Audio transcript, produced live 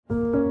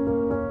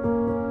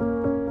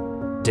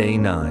Day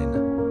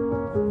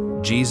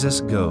 9.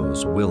 Jesus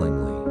goes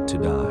willingly to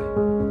die.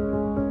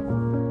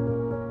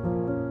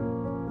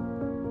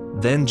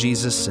 Then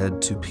Jesus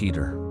said to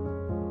Peter,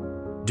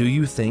 "Do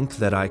you think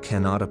that I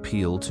cannot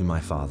appeal to my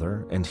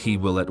Father, and he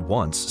will at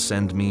once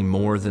send me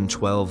more than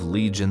 12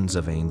 legions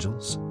of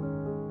angels?"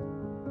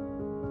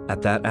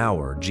 At that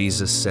hour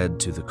Jesus said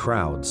to the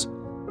crowds,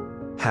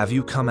 "Have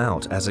you come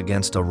out as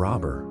against a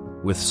robber,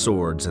 with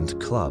swords and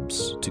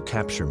clubs, to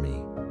capture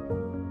me?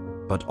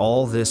 But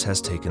all this has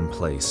taken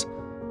place,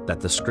 that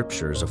the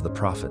scriptures of the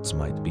prophets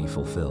might be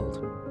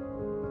fulfilled."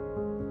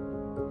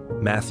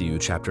 Matthew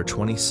chapter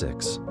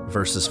 26,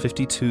 verses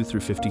 52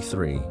 through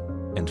 53,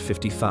 and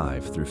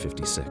 55 through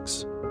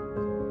 56.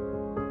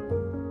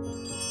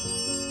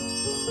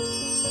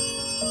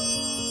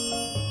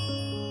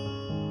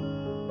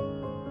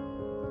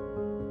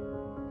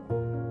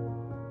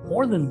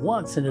 More than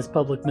once in his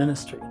public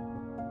ministry,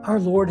 our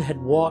Lord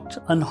had walked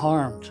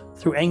unharmed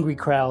through angry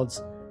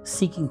crowds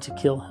seeking to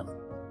kill him.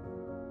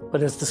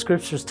 But as the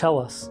scriptures tell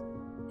us,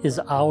 his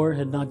hour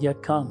had not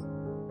yet come.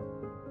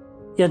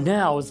 Yet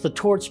now, as the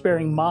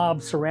torch-bearing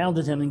mob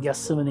surrounded him in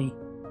Gethsemane,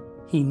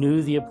 he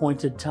knew the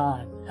appointed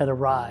time had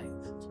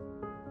arrived.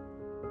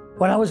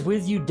 "When I was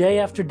with you day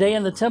after day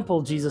in the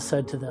temple," Jesus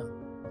said to them,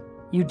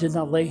 "you did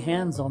not lay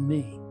hands on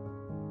me.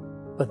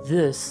 But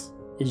this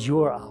is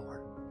your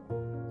hour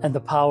and the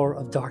power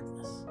of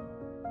darkness."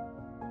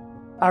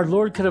 Our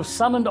Lord could have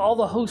summoned all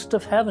the host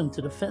of heaven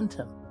to defend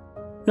him.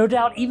 No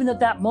doubt, even at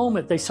that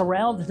moment, they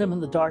surrounded him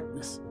in the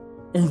darkness,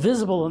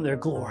 invisible in their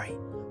glory,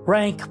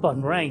 rank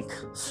upon rank,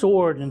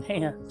 sword in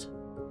hand,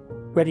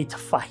 ready to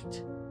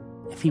fight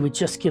if he would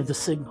just give the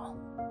signal.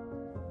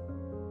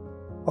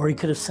 Or he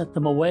could have sent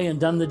them away and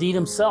done the deed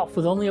himself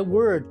with only a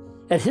word.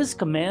 At his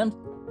command,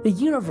 the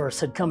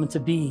universe had come into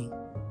being,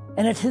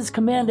 and at his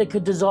command it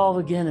could dissolve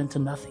again into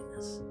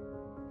nothingness.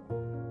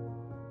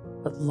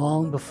 But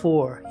long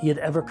before he had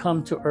ever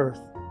come to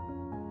earth,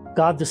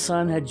 God the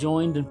Son had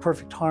joined in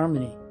perfect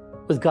harmony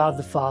with God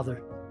the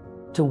Father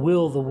to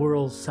will the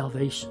world's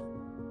salvation.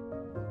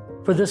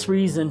 For this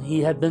reason he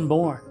had been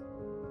born,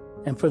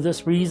 and for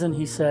this reason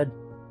he said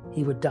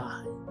he would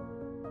die.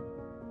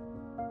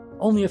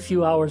 Only a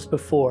few hours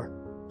before,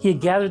 he had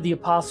gathered the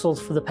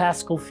apostles for the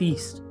Paschal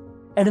feast,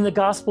 and in the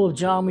Gospel of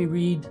John we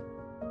read,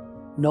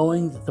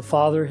 "Knowing that the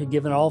Father had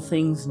given all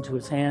things into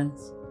his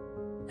hands,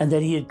 and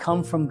that he had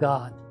come from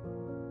God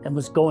and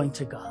was going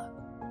to God."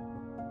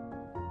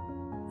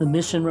 The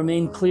mission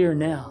remained clear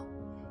now,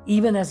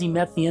 even as he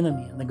met the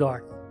enemy in the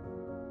garden.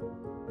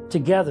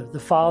 Together, the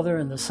Father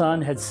and the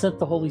Son had sent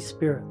the Holy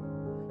Spirit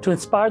to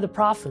inspire the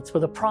prophets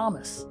with a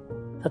promise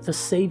that the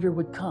Savior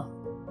would come.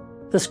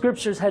 The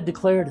scriptures had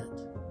declared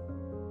it.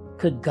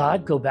 Could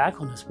God go back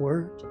on his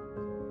word?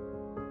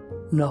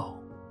 No,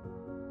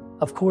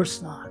 of course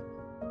not.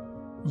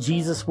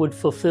 Jesus would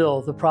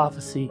fulfill the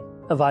prophecy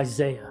of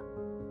Isaiah.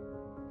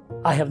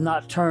 "I have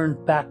not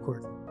turned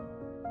backward.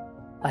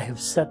 I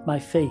have set my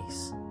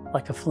face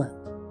like a flint."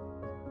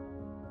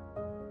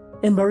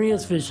 In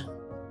Maria's vision,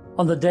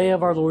 on the day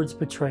of our Lord's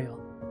betrayal,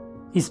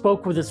 he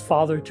spoke with his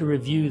Father to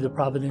review the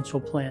providential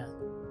plan.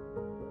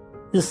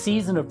 This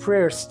season of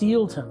prayer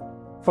steeled him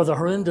for the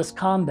horrendous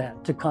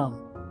combat to come.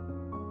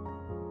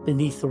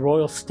 Beneath the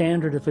royal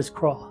standard of his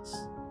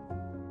cross,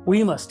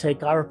 we must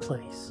take our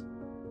place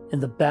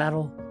in the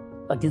battle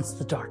against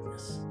the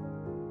darkness.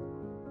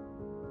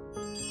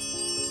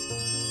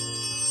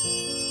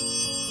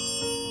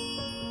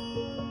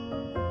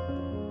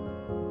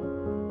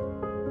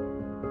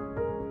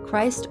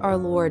 Christ our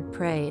Lord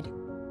prayed,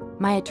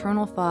 "My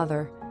eternal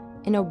Father,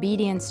 in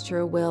obedience to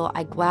your will,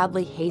 I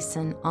gladly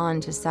hasten on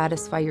to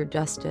satisfy your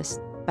justice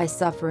by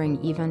suffering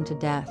even to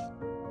death.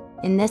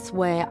 In this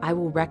way I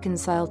will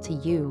reconcile to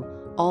you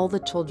all the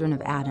children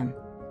of Adam,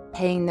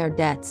 paying their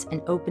debts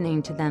and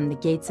opening to them the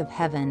gates of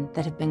heaven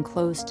that have been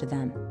closed to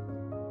them.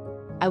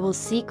 I will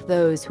seek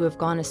those who have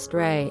gone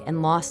astray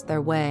and lost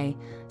their way,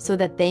 so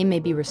that they may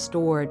be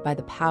restored by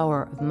the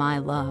power of my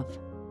love.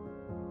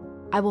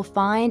 I will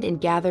find and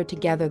gather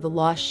together the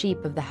lost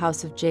sheep of the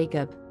house of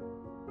Jacob.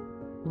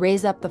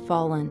 Raise up the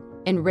fallen,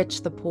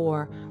 enrich the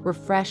poor,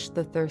 refresh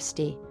the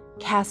thirsty,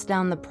 cast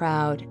down the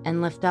proud,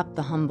 and lift up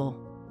the humble.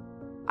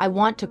 I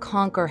want to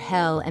conquer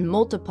hell and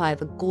multiply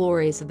the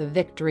glories of the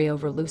victory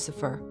over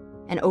Lucifer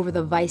and over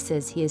the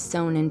vices he has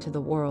sown into the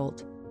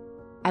world.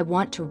 I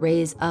want to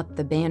raise up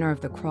the banner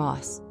of the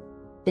cross.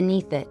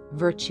 Beneath it,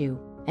 virtue,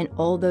 and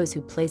all those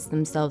who place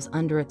themselves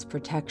under its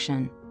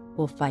protection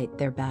will fight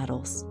their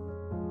battles."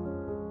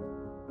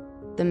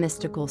 The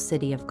mystical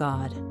city of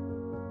God.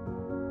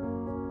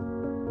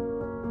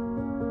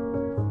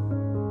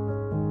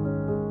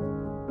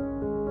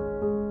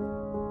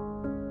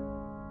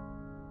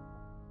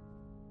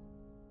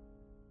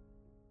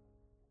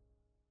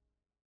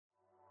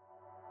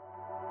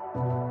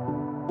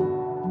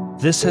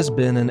 This has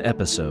been an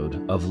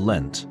episode of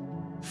Lent,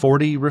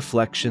 40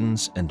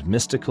 Reflections and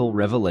Mystical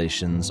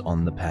Revelations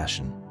on the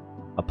Passion,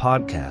 a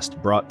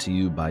podcast brought to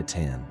you by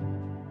TAN.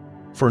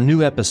 For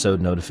new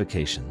episode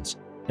notifications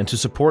And to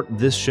support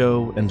this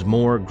show and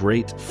more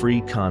great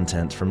free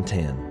content from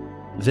TAN,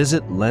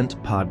 visit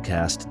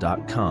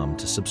lentpodcast.com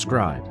to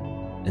subscribe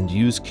and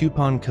use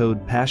coupon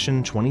code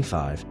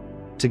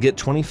PASSION25 to get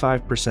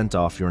 25%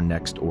 off your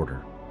next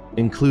order,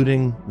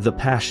 including The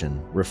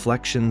Passion,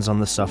 Reflections on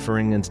the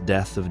Suffering and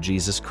Death of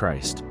Jesus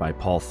Christ by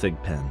Paul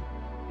Thigpen,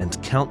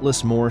 and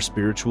countless more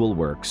spiritual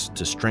works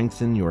to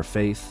strengthen your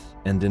faith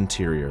and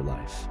interior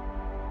life.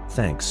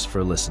 Thanks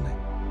for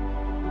listening.